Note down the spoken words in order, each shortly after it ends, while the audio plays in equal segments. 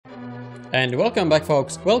And welcome back,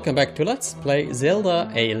 folks. Welcome back to Let's Play Zelda: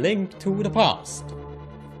 A Link to the Past.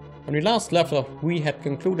 When we last left off, we had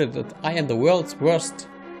concluded that I am the world's worst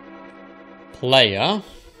player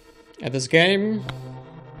at this game.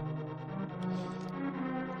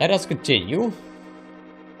 Let us continue.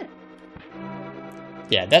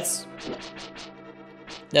 Yeah, that's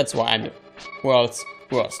why I'm the world's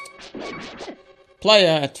worst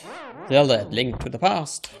player at Zelda: A Link to the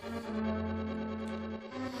Past.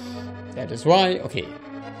 That is why, okay.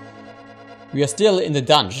 We are still in the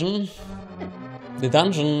dungeon. The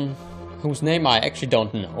dungeon whose name I actually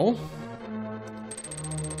don't know.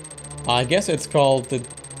 I guess it's called the...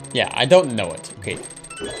 Yeah, I don't know it. Okay.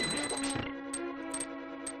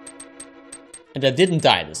 And I didn't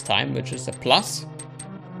die this time, which is a plus.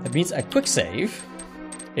 That means I quick save.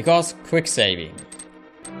 Because quick saving.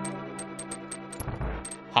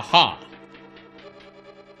 Haha.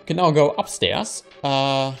 You can now go upstairs.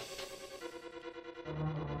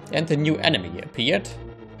 And a new enemy appeared.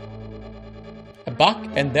 A bug,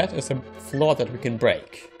 and that is a floor that we can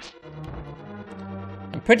break.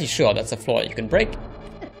 I'm pretty sure that's a floor you can break.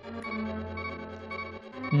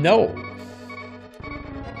 No.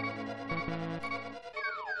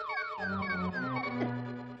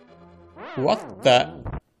 What the...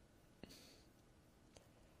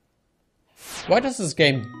 Why does this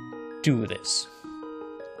game do this?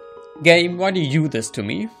 Game, why do you do this to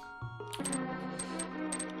me?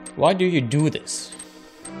 Why do you do this?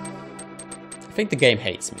 I think the game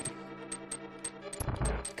hates me.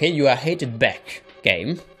 Okay, you are hated back,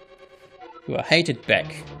 game. You are hated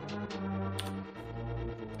back.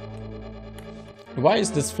 Why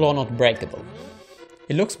is this floor not breakable?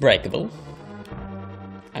 It looks breakable.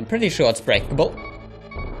 I'm pretty sure it's breakable.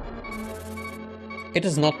 It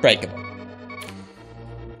is not breakable.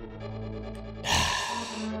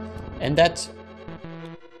 And that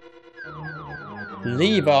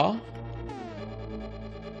lever.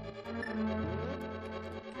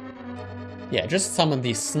 Yeah, just summon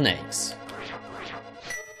these snakes.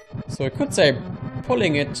 So I could say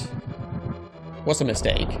pulling it was a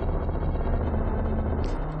mistake.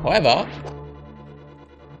 However,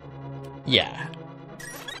 yeah.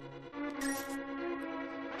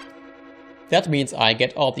 That means I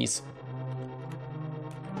get all these.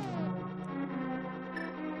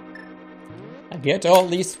 I get all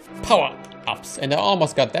these power ups, and I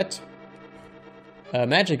almost got that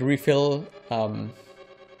magic refill.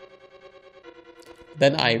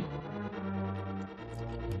 Then I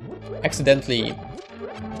accidentally,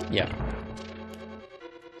 yeah,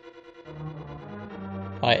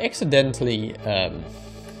 I accidentally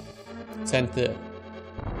sent the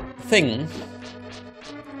thing,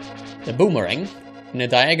 the boomerang, in a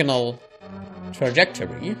diagonal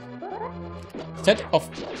trajectory instead of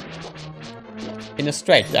in a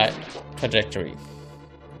straight trajectory.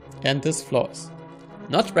 And this floor is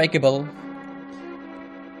not breakable,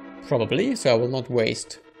 probably, so I will not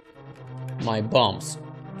waste my bombs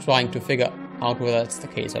trying to figure out whether that's the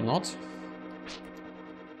case or not.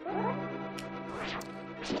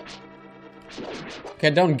 Okay,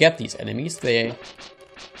 I don't get these enemies. They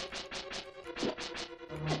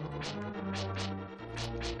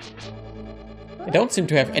don't seem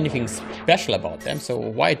to have anything special about them, so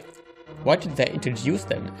why did they introduce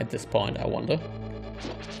them at this point, I wonder?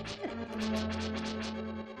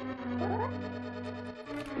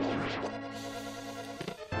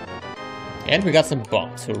 And we got some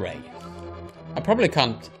bombs, hooray. I probably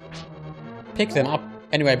can't pick them up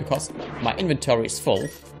anyway because my inventory is full.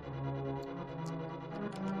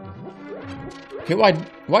 Okay,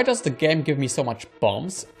 why does the game give me so much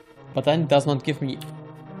bombs, but then does not give me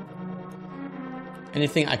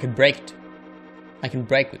anything I can break? I can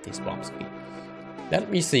break with these bombs. Okay.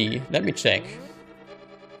 Let me see, let me check.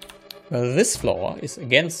 Well, this floor is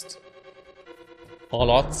against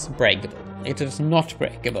all odds breakable. It is not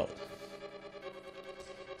breakable.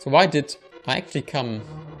 So why did I actually come?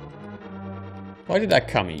 Why did I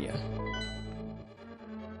come here?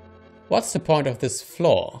 What's the point of this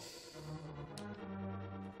floor?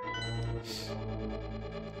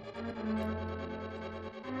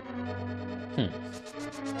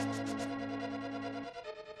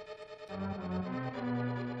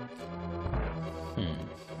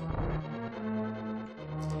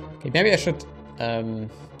 Okay, maybe I should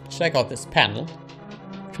check out this panel.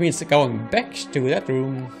 Which means going back to that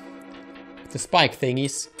room with the spike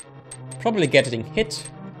thingies. Probably getting hit.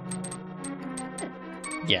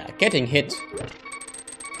 Yeah, getting hit.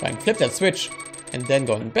 Trying to flip that switch and then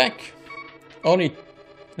going back. Only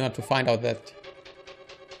not to find out that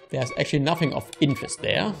there's actually nothing of interest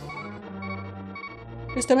there.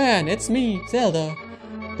 Mr. Man, it's me, Zelda.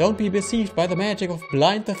 Don't be deceived by the magic of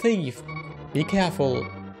Blind the Thief. Be careful.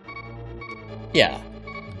 Yeah.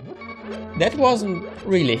 That wasn't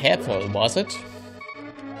really helpful, was it?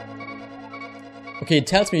 Okay, it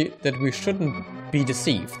tells me that we shouldn't be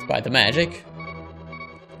deceived by the magic.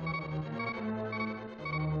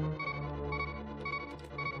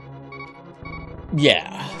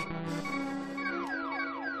 Yeah.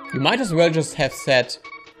 You might as well just have said,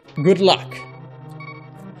 good luck.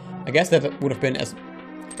 I guess that would have been as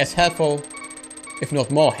helpful, if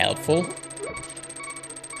not more helpful,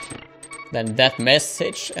 than that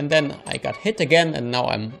message. And then I got hit again, and now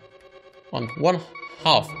I'm on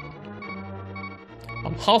half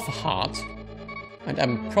a heart, and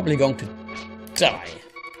I'm probably going to die.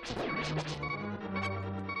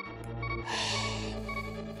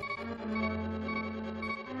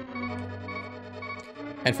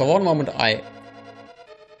 And for one moment I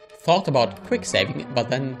thought about quick saving,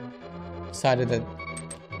 but then decided that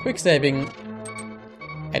quick saving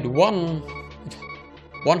at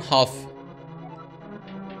half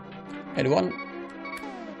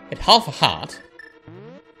a heart.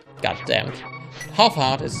 God damn it. Half a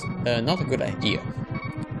heart is not a good idea.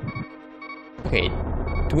 Okay,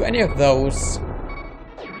 do any of those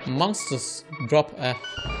monsters drop a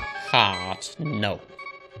heart? No.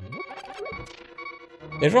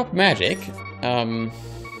 They drop magic and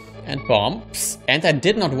bombs, and I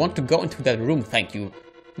did not want to go into that room, thank you.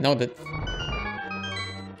 Now the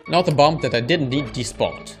bomb that I didn't need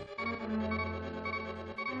despawned.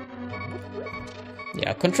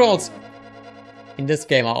 Yeah, controls in this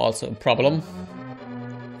game are also a problem.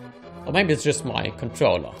 Or maybe it's just my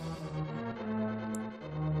controller.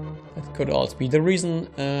 That could also be the reason.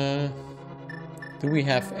 Do we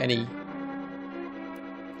have any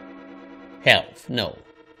health? No.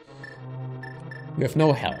 We have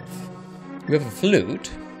no health. We have a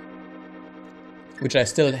flute, which I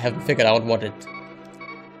still haven't figured out what it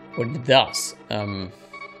does, or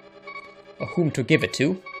whom to give it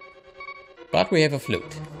to. But we have a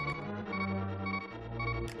flute.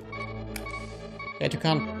 Yet you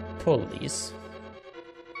can't pull these.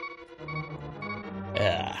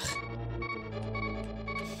 Ugh.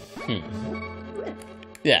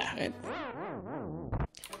 Yeah.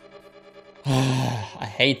 I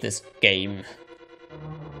hate this game.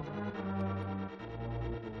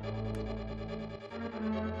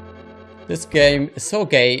 This game is so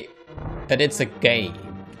gay that it's a game.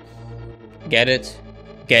 Get it?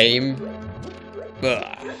 Game.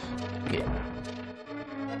 Ugh. Okay.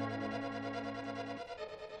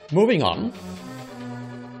 Moving on.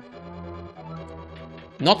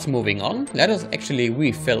 Not moving on. Let us actually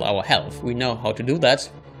refill our health. We know how to do that.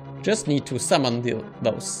 Just need to summon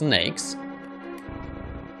those snakes.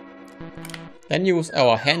 Then use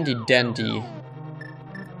our handy dandy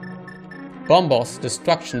Bombos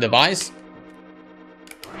destruction device.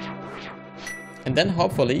 And then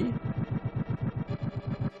hopefully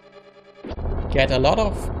get a lot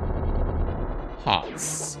of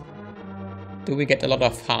hearts. Do we get a lot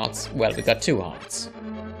of hearts? Well, we got 2 hearts.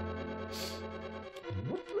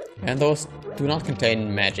 And those do not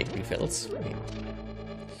contain magic refills.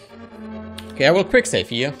 Okay, I will quick save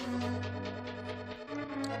here.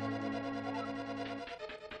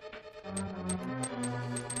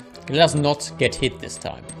 Let us not get hit this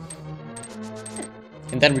time.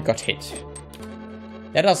 And then we got hit.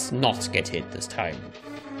 Let us not get hit this time.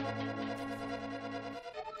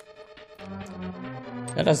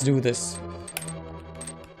 Let us do this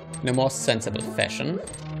in a more sensible fashion.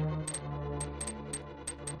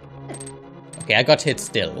 Okay, I got hit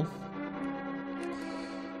still.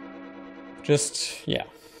 Just, yeah.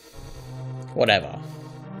 Whatever.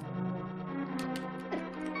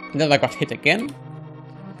 And then I got hit again.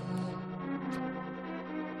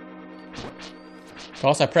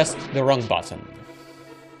 Because I pressed the wrong button.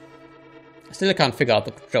 I still can't figure out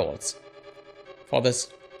the controls for this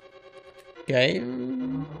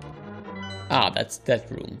game. Ah, that's that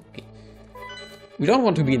room. Okay. We don't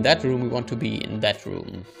want to be in that room, we want to be in that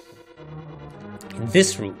room. In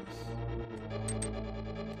this room.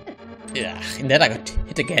 Yeah, and then I got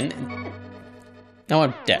hit again. And now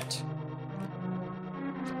I'm dead.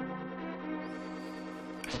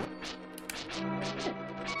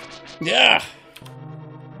 Yeah.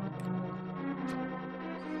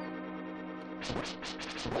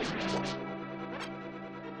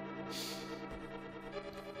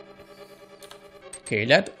 Okay,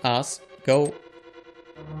 let us go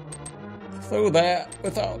through there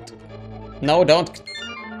without... No,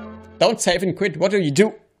 don't save and quit. What do you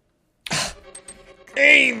do?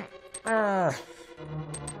 Game!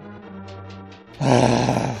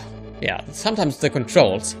 Yeah, sometimes the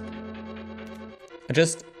controls I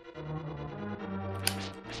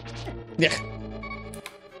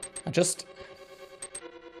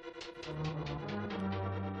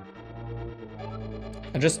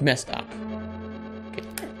just messed up. Okay.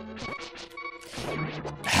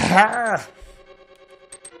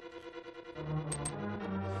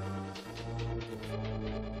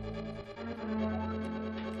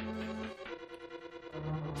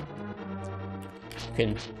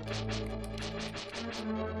 Okay.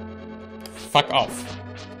 Fuck off.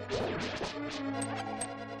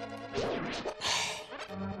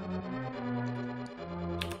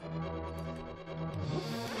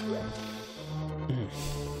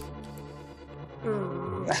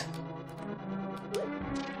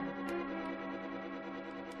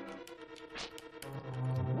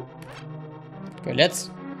 Okay, let's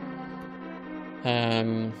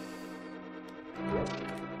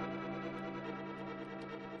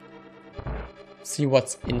see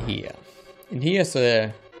what's in here. In here's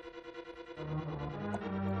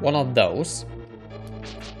one of those.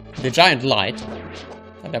 The giant light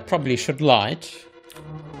that I probably should lighten.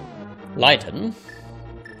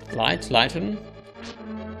 Lighten.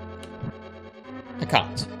 I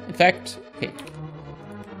can't. In fact, okay.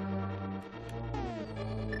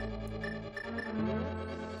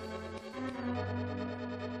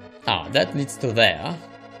 Ah, that leads to there,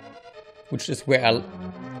 which is where I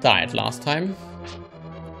died last time.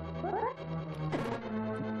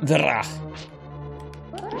 Drah.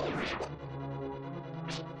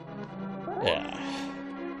 Yeah.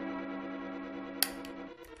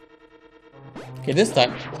 Okay, this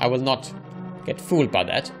time I will not get fooled by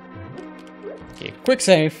that. Okay, quick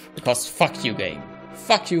save, because fuck you, game.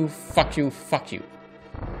 Fuck you, fuck you, fuck you.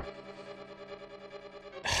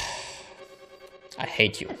 I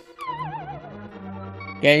hate you.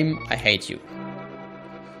 Game, I hate you.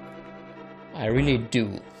 I really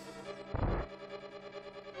do.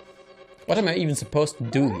 What am I even supposed to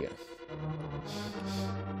do here?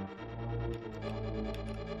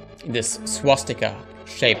 In this swastika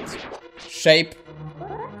shaped shape.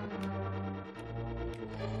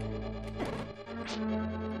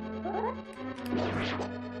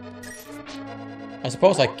 I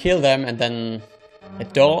suppose I kill them and then a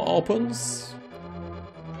door opens.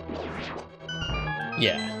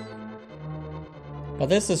 Yeah. But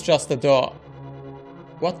this is just the door.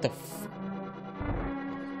 What the f...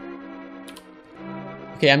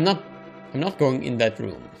 Okay, I'm not going in that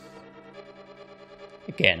room.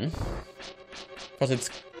 Again. Because it's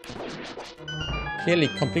clearly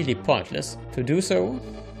completely pointless to do so.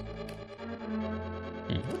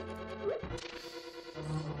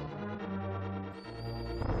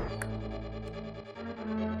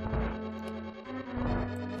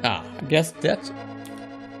 Ah, I guess that...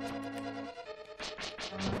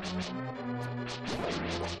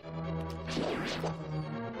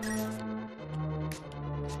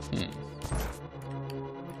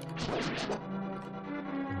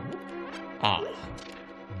 Ah,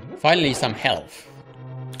 finally some health.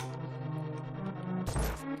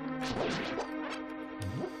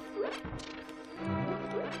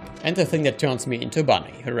 And the thing that turns me into a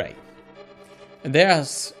bunny, hooray.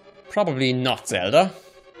 There's probably not Zelda.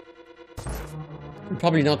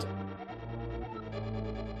 Probably not...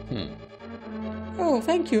 Oh,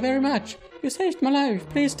 thank you very much. You saved my life.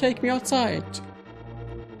 Please take me outside.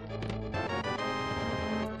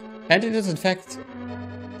 And it is in fact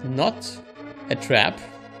not a trap.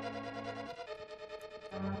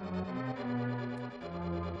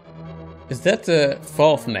 Is that the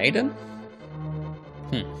fourth maiden?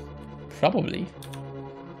 Probably.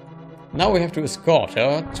 Now we have to escort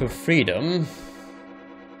her to freedom,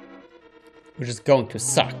 which is going to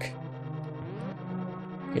suck.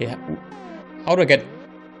 Okay, how do I get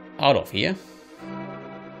out of here?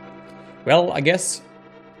 Well, I guess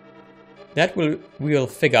that we'll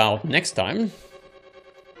figure out next time.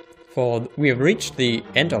 For we have reached the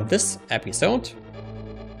end of this episode.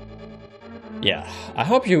 Yeah, I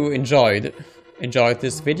hope you enjoyed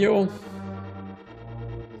this video.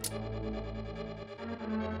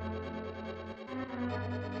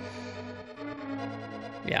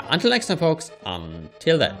 Yeah, until next time, folks.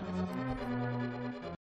 Until then.